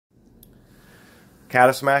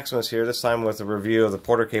Catus Maximus here, this time with a review of the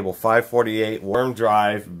Porter Cable 548 worm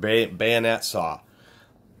drive bayonet saw.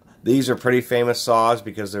 These are pretty famous saws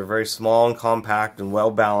because they're very small and compact and well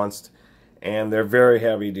balanced, and they're very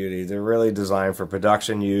heavy duty. They're really designed for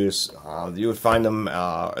production use. You would find them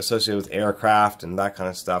associated with aircraft and that kind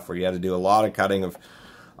of stuff where you had to do a lot of cutting of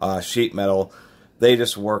sheet metal. They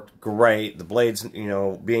just worked great. The blades, you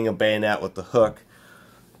know, being a bayonet with the hook,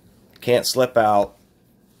 can't slip out.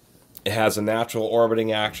 It has a natural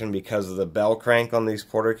orbiting action because of the bell crank on these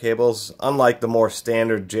Porter cables, unlike the more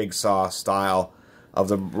standard jigsaw style of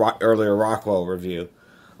the earlier Rockwell review.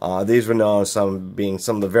 These were known as being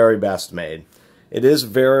some of the very best made. It is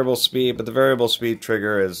variable speed, but the variable speed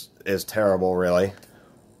trigger is terrible, really.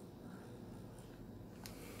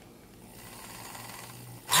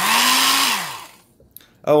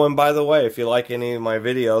 Oh, and by the way, if you like any of my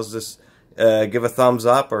videos, just give a thumbs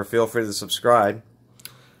up or feel free to subscribe.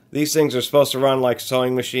 These things are supposed to run like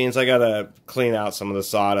sewing machines. I gotta clean out some of the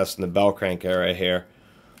sawdust in the bell crank area here.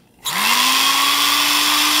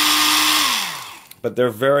 But they're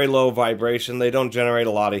very low vibration. They don't generate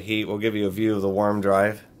a lot of heat. We'll give you a view of the worm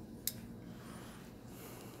drive.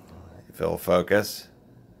 If it'll focus.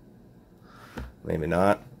 Maybe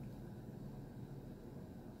not.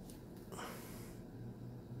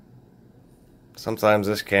 Sometimes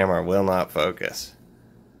this camera will not focus.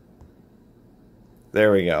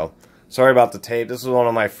 There we go. Sorry about the tape. This is one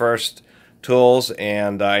of my first tools,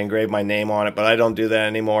 and I engraved my name on it, but I don't do that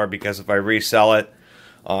anymore because if I resell it,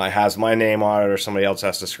 it has my name on it or somebody else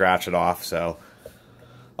has to scratch it off. So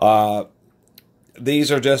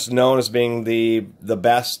these are just known as being the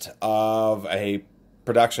best of a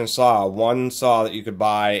production saw. One saw that you could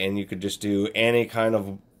buy and you could just do any kind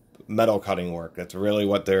of metal cutting work. That's really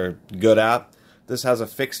what they're good at. This has a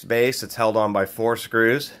fixed base. It's held on by 4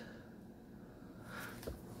 screws.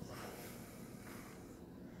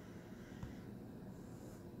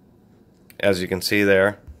 As you can see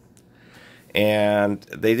there. And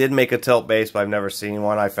they did make a tilt base, but I've never seen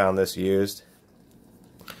one. I found this used.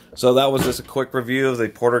 So that was just a quick review of the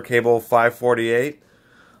Porter Cable 548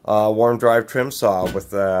 worm drive trim saw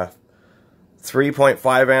with a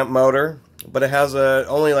 3.5 amp motor, but it has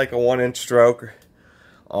only like a 1-inch stroke,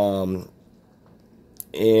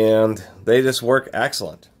 and they just work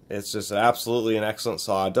excellent. It's just absolutely an excellent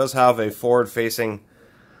saw. It does have a forward-facing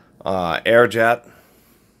air jet.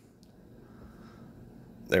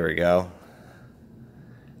 There we go.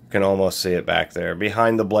 You can almost see it back there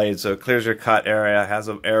behind the blade, so it clears your cut area. It has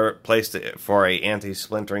a air placed for a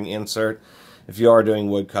anti-splintering insert if you are doing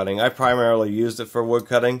wood cutting. I primarily used it for wood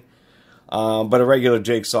cutting, but a regular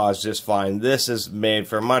jigsaw is just fine. This is made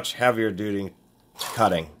for much heavier duty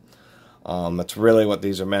cutting. That's really what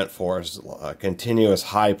these are meant for, is a continuous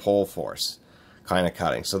high pull force kind of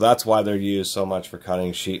cutting. So that's why they're used so much for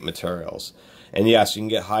cutting sheet materials. And yes, you can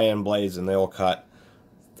get high-end blades and they will cut.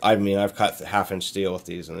 I mean, I've cut 1/2-inch steel with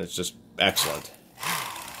these, and it's just excellent.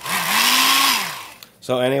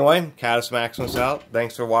 So anyway, Catus Maximus out.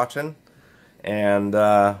 Thanks for watching, and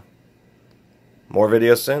more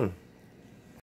videos soon.